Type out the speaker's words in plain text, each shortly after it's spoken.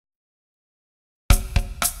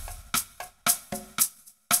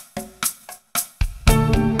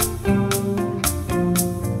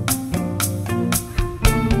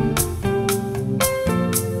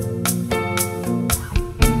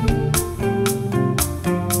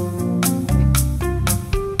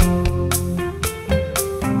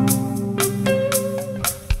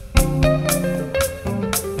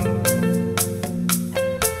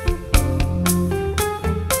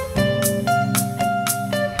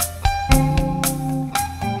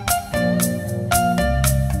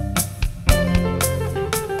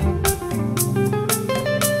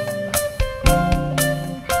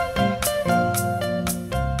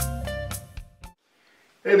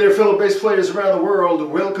bass players around the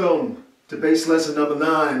world, welcome to bass lesson number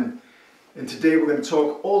 9, and today we're going to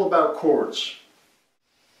talk all about chords.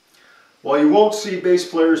 While you won't see bass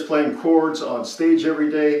players playing chords on stage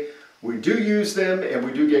every day, we do use them and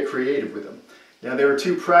we do get creative with them. Now there are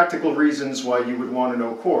two practical reasons why you would want to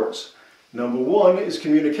know chords. Number one is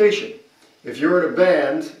communication. If you're in a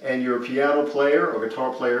band and your piano player or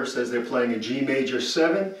guitar player says they're playing a G major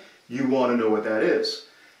 7, you want to know what that is.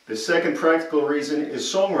 The second practical reason is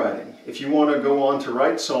songwriting. If you want to go on to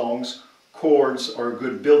write songs, chords are a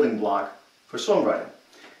good building block for songwriting.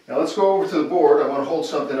 Now let's go over to the board. I want to hold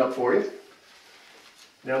something up for you.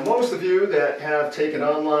 Now most of you that have taken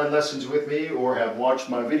online lessons with me or have watched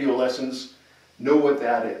my video lessons know what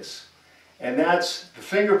that is. And that's the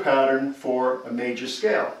finger pattern for a major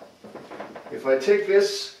scale. If I take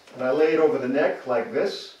this and I lay it over the neck like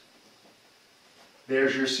this,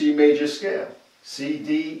 there's your C major scale. C,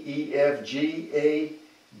 D, E, F, G, A,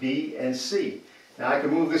 B, and C. Now I can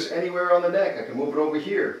move this anywhere on the neck. I can move it over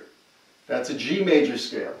here. That's a G major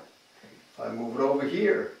scale. If I move it over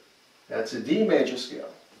here, that's a D major scale.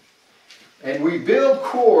 And we build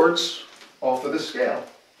chords off of the scale.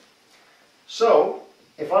 So,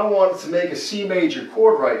 if I wanted to make a C major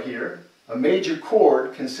chord right here, a major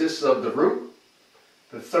chord consists of the root,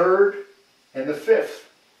 the third, and the fifth.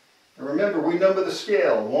 And remember, we number the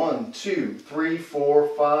scale 1, 2, 3, 4,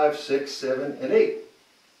 5, 6, 7, and 8.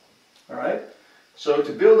 Alright? So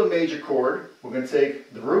to build a major chord, we're going to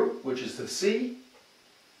take the root, which is the C,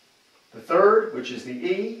 the third, which is the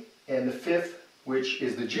E, and the fifth, which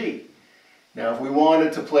is the G. Now if we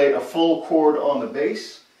wanted to play a full chord on the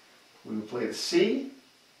bass, we would play the C,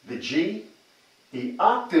 the G, the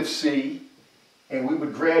octave C, and we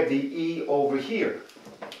would grab the E over here.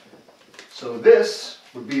 So this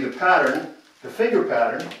would be the pattern, the finger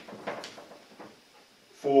pattern,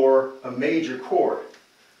 for a major chord.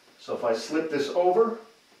 So if I slip this over,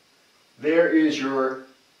 there is your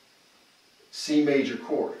C major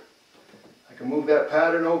chord. I can move that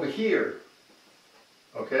pattern over here.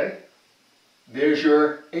 Okay? There's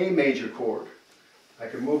your A major chord. I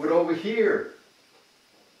can move it over here.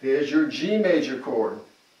 There's your G major chord.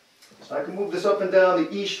 So I can move this up and down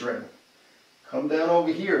the E string. Come down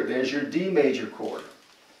over here. There's your D major chord.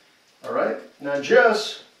 Alright? Now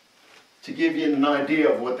just to give you an idea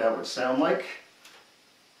of what that would sound like,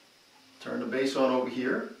 turn the bass on over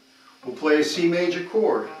here. We'll play a C major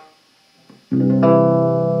chord. Here's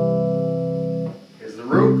the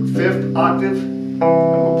root, 5th octave, and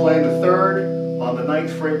we're playing the 3rd on the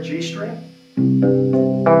 9th fret G string.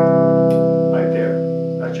 Right there.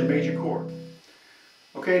 That's your major chord.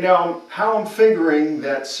 Okay, now how I'm fingering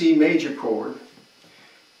that C major chord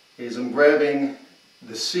is I'm grabbing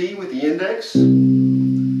the C with the index,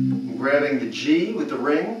 I'm grabbing the G with the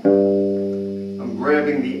ring, I'm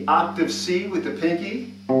grabbing the octave C with the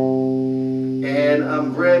pinky, and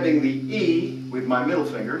I'm grabbing the E with my middle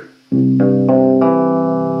finger, and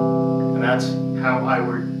that's how I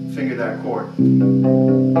would finger that chord.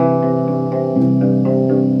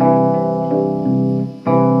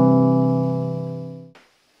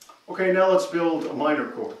 Okay, now let's build a minor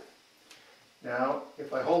chord. Now,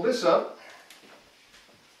 if I hold this up,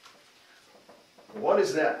 what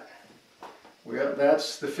is that? Well,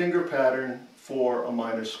 that's the finger pattern for a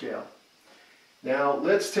minor scale. Now,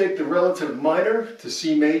 let's take the relative minor to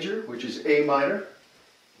C major, which is A minor.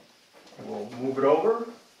 We'll move it over.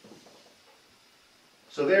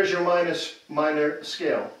 So there's your minor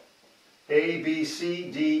scale. A, B,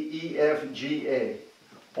 C, D, E, F, G, A.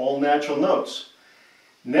 All natural notes.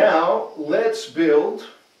 Now, let's build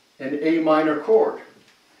an A minor chord.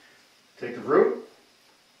 Take the root,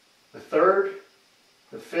 the 3rd,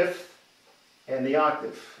 the 5th, and the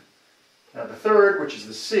octave. Now the 3rd, which is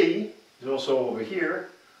the C, is also over here.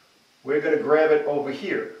 We're going to grab it over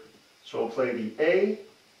here. So we'll play the A,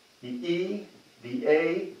 the E, the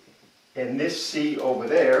A, and this C over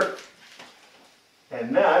there.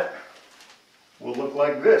 And that will look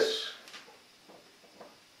like this.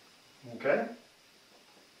 Okay?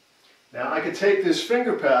 Now I could take this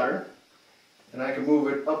finger pattern and I can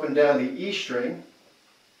move it up and down the E string.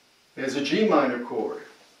 There's a G minor chord.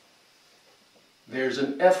 There's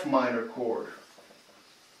an F minor chord.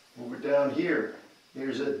 Move it down here.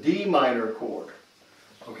 There's a D minor chord.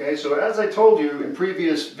 Okay, so as I told you in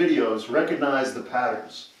previous videos, recognize the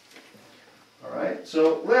patterns. Alright,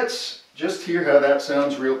 so let's just hear how that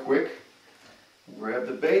sounds real quick. Grab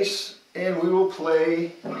the bass and we will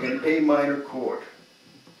play an A minor chord.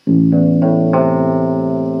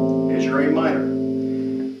 Here's your A minor.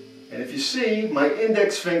 And if you see, my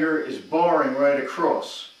index finger is barring right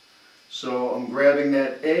across. So I'm grabbing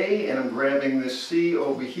that A and I'm grabbing this C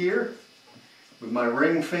over here. With my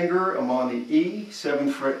ring finger, I'm on the E,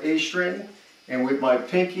 7th fret A string, and with my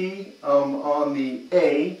pinky, I'm on the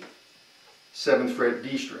A, 7th fret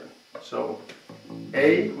D string. So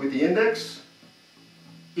A with the index,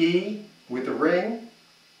 E with the ring,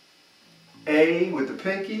 A with the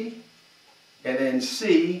pinky, and then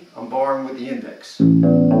C, I'm barring with the index.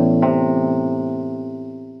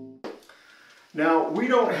 Now, we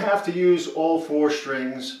don't have to use all 4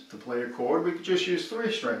 strings to play a chord. We could just use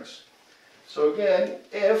 3 strings. So again,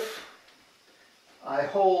 if I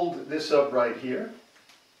hold this up right here,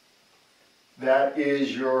 that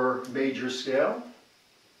is your major scale.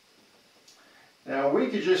 Now we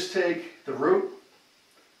could just take the root,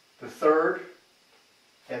 the 3rd,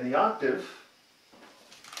 and the octave,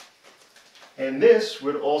 and this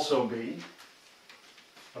would also be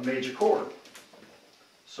a major chord.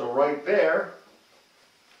 So right there,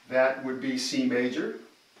 that would be C major.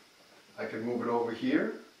 I can move it over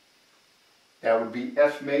here. That would be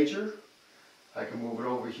F major. I can move it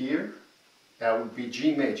over here. That would be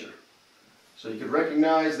G major. So you could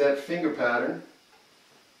recognize that finger pattern.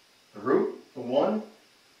 The root, the 1,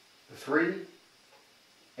 the 3,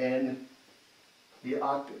 and the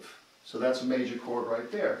octave. So that's a major chord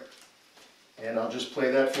right there. And I'll just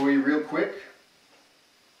play that for you real quick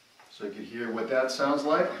so you can hear what that sounds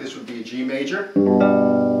like. This would be a G major.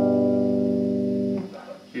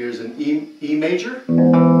 Here's an E major.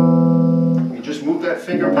 You just move that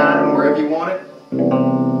finger pattern wherever you want it,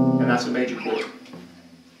 and that's a major chord.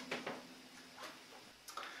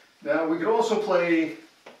 Now we could also play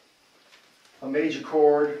a major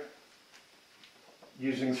chord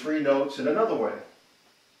using 3 notes in another way.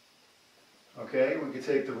 Okay, we could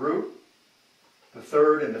take the root, the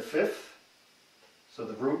 3rd, and the 5th. So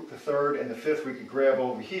the root, the 3rd, and the 5th we could grab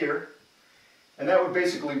over here, and that would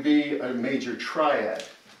basically be a major triad.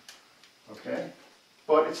 Okay,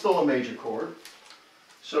 but it's still a major chord.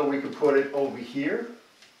 So we could put it over here,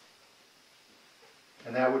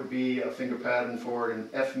 and that would be a finger pattern for an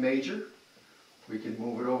F major. We could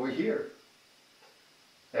move it over here.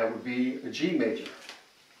 That would be a G major.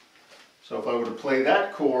 So if I were to play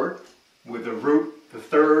that chord with the root, the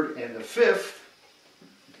 3rd, and the 5th,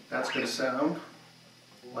 that's going to sound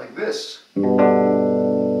like this.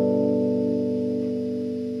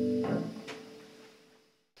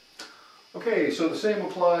 Okay, so the same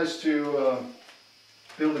applies to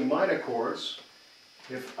building minor chords.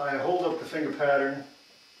 If I hold up the finger pattern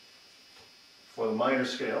for the minor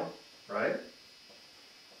scale, right,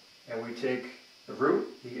 and we take the root,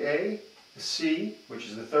 the A, the C, which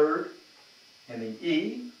is the 3rd, and the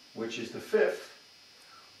E, which is the 5th,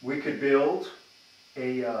 we could build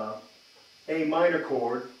a minor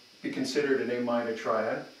chord, be considered an A minor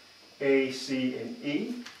triad, A, C, and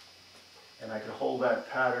E. And I could hold that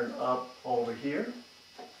pattern up over here.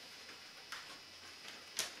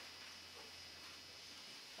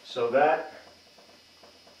 So that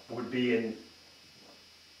would be an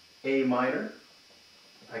A minor.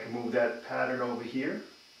 I can move that pattern over here.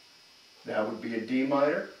 That would be a D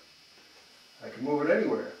minor. I can move it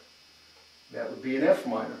anywhere. That would be an F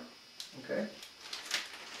minor. Okay?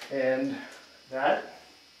 And that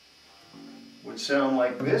would sound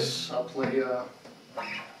like this. I'll play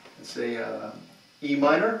let's say E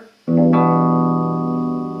minor.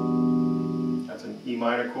 That's an E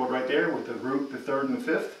minor chord right there with the root, the 3rd, and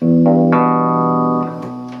the 5th.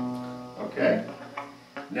 Okay.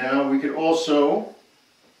 Now we could also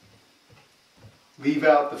leave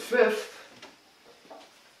out the 5th.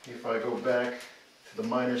 If I go back to the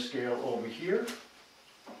minor scale over here.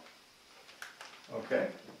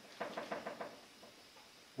 Okay.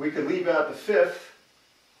 We could leave out the 5th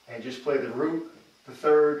and just play the root, the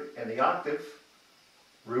 3rd, and the octave.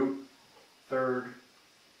 Root, 3rd,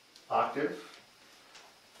 octave.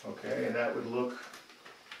 Okay, and that would look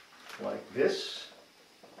like this.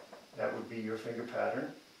 That would be your finger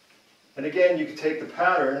pattern. And again, you could take the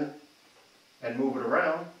pattern and move it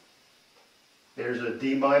around. There's a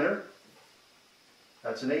D minor.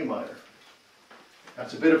 That's an A minor.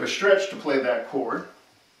 That's a bit of a stretch to play that chord.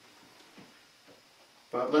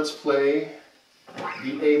 But let's play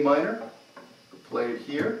the A minor. Play it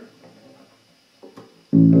here.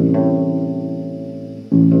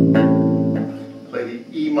 Play the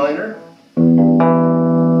E minor. Move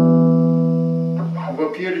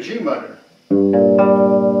up here to G minor.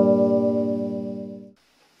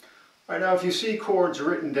 All right, now if you see chords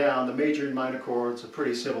written down, the major and minor chords are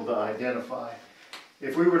pretty simple to identify.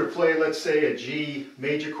 If we were to play, let's say, a G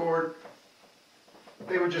major chord,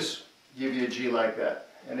 they would just give you a G like that.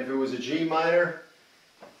 And if it was a G minor,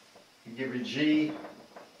 you give it a G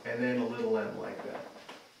and then a little M like that.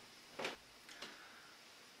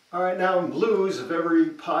 Alright, now in blues, a very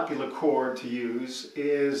popular chord to use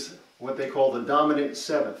is what they call the dominant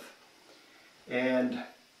seventh. And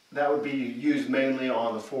that would be used mainly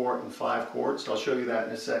on the 4 and 5 chords. I'll show you that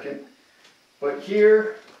in a second. But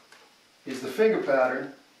here is the finger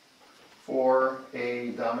pattern for a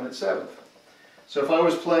dominant seventh. So if I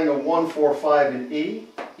was playing a 1, 4, 5 in E,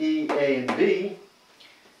 A, and B,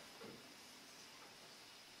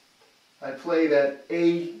 I'd play that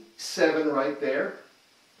A7 right there,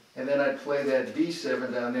 and then I'd play that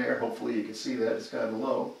B7 down there. Hopefully you can see that, it's kind of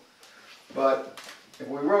low. But if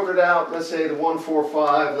we wrote it out, let's say the 1, 4,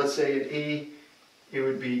 5, let's say in E, it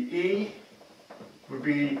would be E, would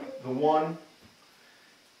be the 1,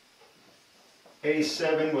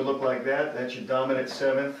 A7 would look like that, that's your dominant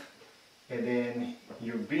seventh, and then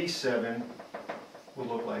your B7 will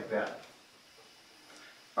look like that.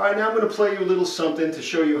 Alright, now I'm going to play you a little something to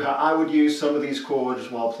show you how I would use some of these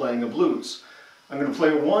chords while playing a blues. I'm going to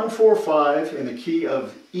play 1, 4, 5 in the key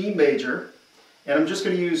of E major, and I'm just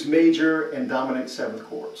going to use major and dominant seventh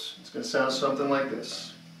chords. It's going to sound something like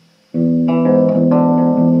this.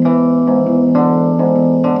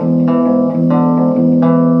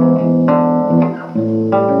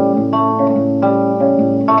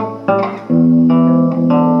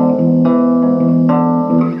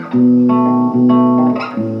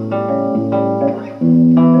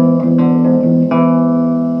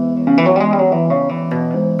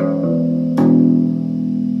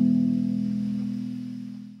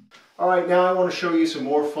 Alright, now I want to show you some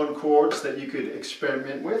more fun chords that you could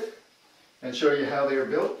experiment with and show you how they are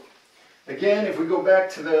built. Again, if we go back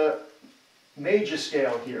to the major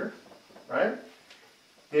scale here, right?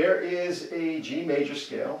 There is a G major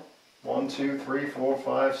scale. 1, 2, 3, 4,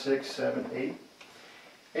 5, 6, 7, 8.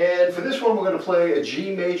 And for this one we're going to play a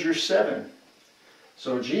G major 7.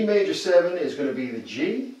 So a G major 7 is going to be the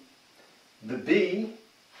G, the B,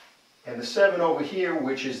 and the 7 over here,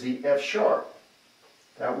 which is the F sharp.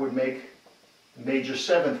 That would make the major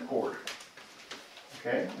 7th chord.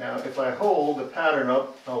 Okay, now if I hold the pattern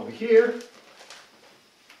up over here,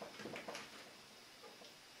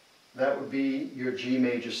 that would be your G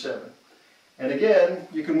major 7. And again,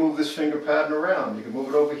 you can move this finger pattern around. You can move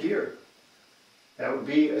it over here. That would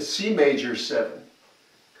be a C major 7.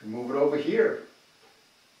 You can move it over here.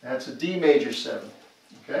 That's a D major 7.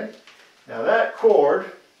 Okay, now that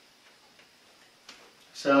chord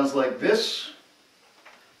sounds like this.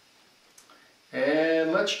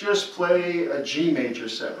 And let's just play a G major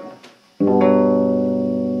 7.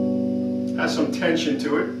 Has some tension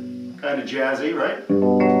to it, kind of jazzy, right?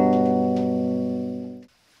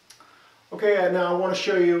 Okay, now I want to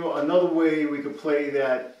show you another way we could play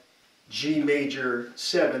that G major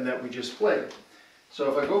 7 that we just played. So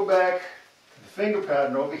if I go back to the finger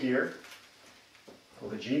pattern over here, for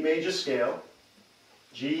the G major scale,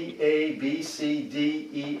 G, A, B, C, D,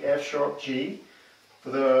 E, F sharp, G.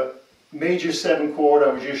 For the major 7 chord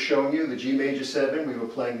I was just showing you, the G major 7, we were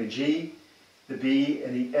playing the G, the B,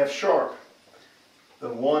 and the F sharp. The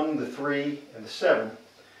 1, the 3, and the 7.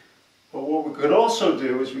 But what we could also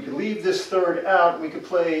do is we could leave this third out, and we could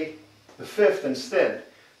play the 5th instead.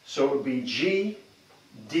 So it would be G,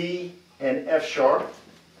 D, and F sharp.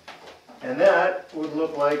 And that would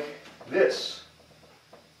look like this.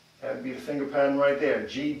 That would be the finger pattern right there,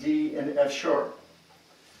 G, D, and F sharp.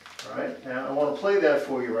 Alright, now I want to play that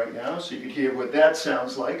for you right now so you can hear what that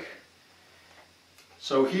sounds like.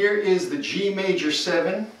 So here is the G major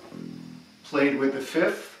 7 played with the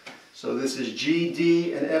 5th. So this is G,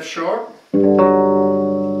 D, and F sharp.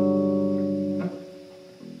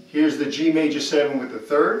 Here's the G major 7 with the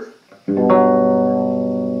 3rd.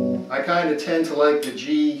 I kind of tend to like the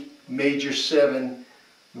G major 7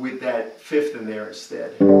 with that 5th in there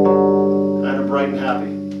instead. Kind of bright and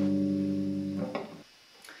happy.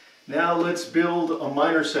 Now let's build a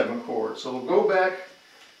minor 7 chord. So we'll go back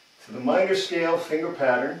to the minor scale finger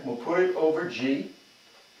pattern. We'll put it over G.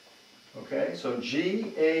 Okay, so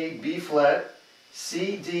G, A, B flat,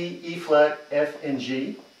 C, D, E flat, F, and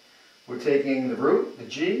G. We're taking the root, the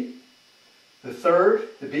G, the 3rd,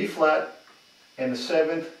 the B flat, and the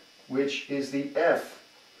 7th, which is the F.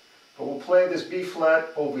 But we'll play this B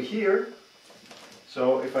flat over here.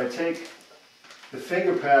 So if I take the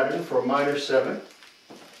finger pattern for a minor 7,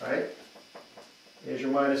 right? There's your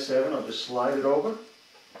minor 7. I'll just slide it over.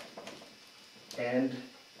 And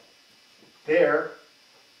there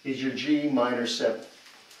is your G minor 7.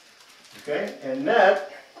 Okay? And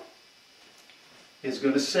that is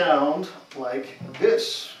going to sound like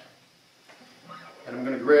this. And I'm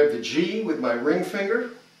going to grab the G with my ring finger,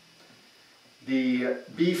 the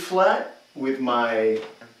B flat with my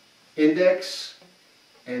index,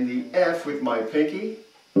 and the F with my pinky.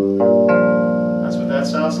 That's what that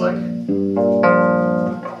sounds like.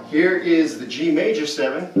 Here is the G major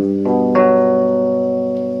 7.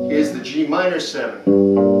 Here's the G minor 7.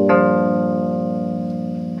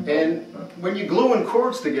 And when you're gluing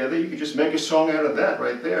chords together, you can just make a song out of that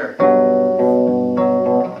right there.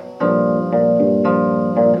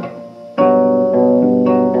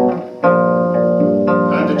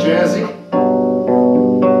 Kind of jazzy.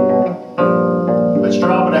 Let's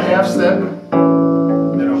drop it a half step,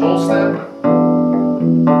 then a whole step.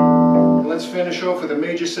 And let's finish off with a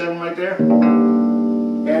major 7 right there.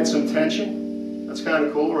 Add some tension. That's kind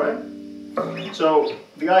of cool, right? So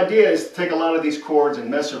the idea is to take a lot of these chords and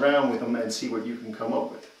mess around with them and see what you can come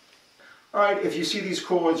up with. Alright, if you see these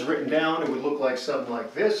chords written down, it would look like something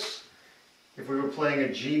like this. If we were playing a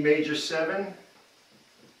G major 7,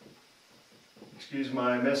 excuse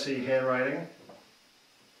my messy handwriting,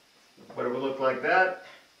 but it would look like that,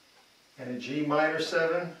 and a G minor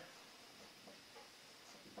 7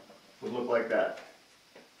 would look like that.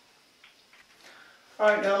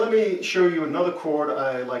 Alright, now let me show you another chord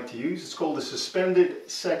I like to use. It's called the suspended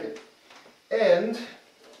second. And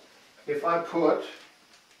if I put,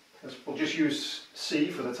 we'll just use C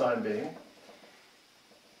for the time being.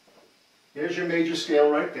 There's your major scale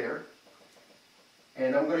right there.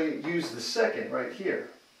 And I'm going to use the second right here.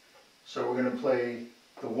 So we're going to play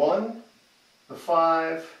the 1, the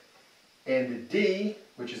 5, and the D,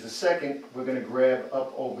 which is the second, we're going to grab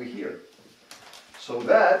up over here. So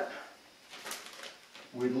that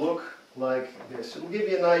would look like this. It'll give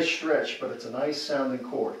you a nice stretch, but it's a nice sounding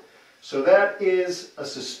chord. So that is a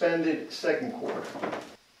suspended second chord.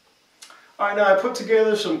 Alright, now I put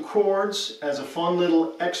together some chords as a fun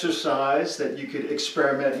little exercise that you could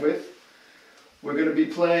experiment with. We're going to be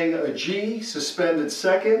playing a G suspended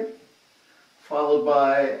second, followed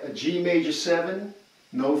by a G major 7,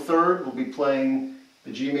 no third. We'll be playing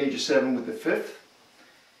the G major 7 with the 5th.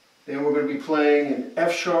 Then we're going to be playing an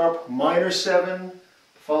F sharp minor 7,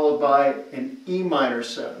 followed by an E minor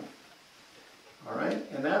 7. Alright,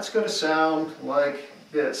 and that's going to sound like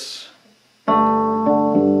this.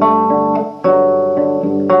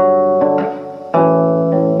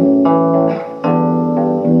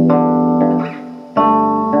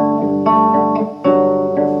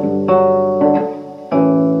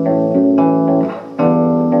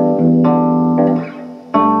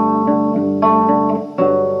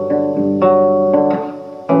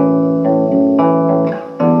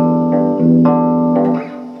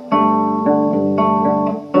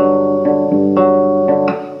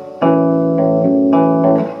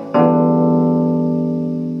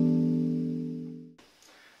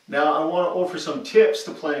 Now I want to offer some tips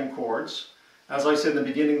to playing chords. As I said in the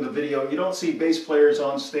beginning of the video, you don't see bass players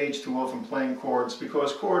on stage too often playing chords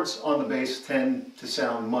because chords on the bass tend to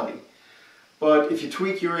sound muddy. But if you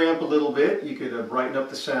tweak your amp a little bit, you could brighten up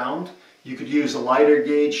the sound. You could use a lighter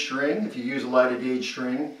gauge string. If you use a lighter gauge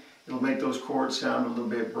string, it'll make those chords sound a little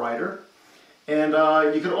bit brighter. And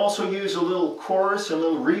you could also use a little chorus, a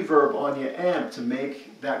little reverb on your amp to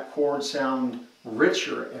make that chord sound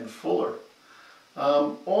richer and fuller.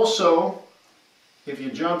 Also, if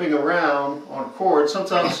you're jumping around on chords,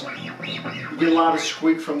 sometimes you get a lot of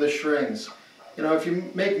squeak from the strings. You know, if you're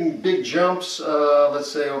making big jumps,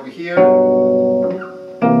 let's say over here, you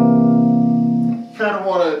kind of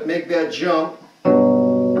want to make that jump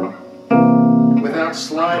without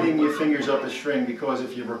sliding your fingers up the string, because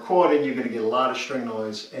if you're recording, you're going to get a lot of string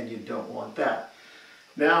noise, and you don't want that.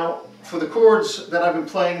 Now, for the chords that I've been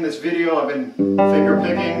playing in this video, I've been finger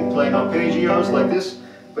picking, playing arpeggios like this,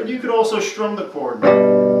 but you could also strum the chord.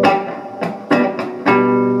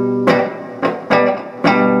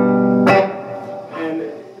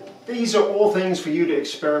 And these are all things for you to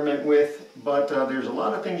experiment with, but there's a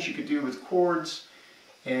lot of things you could do with chords,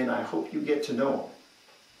 and I hope you get to know them.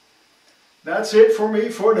 That's it for me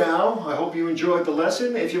for now. I hope you enjoyed the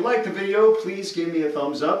lesson. If you liked the video, please give me a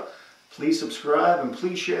thumbs up. Please subscribe and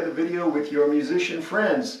please share the video with your musician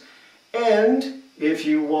friends. And if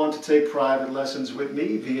you want to take private lessons with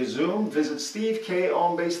me via Zoom, visit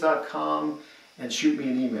stevekonbass.com and shoot me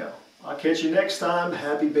an email. I'll catch you next time.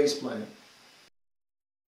 Happy bass playing.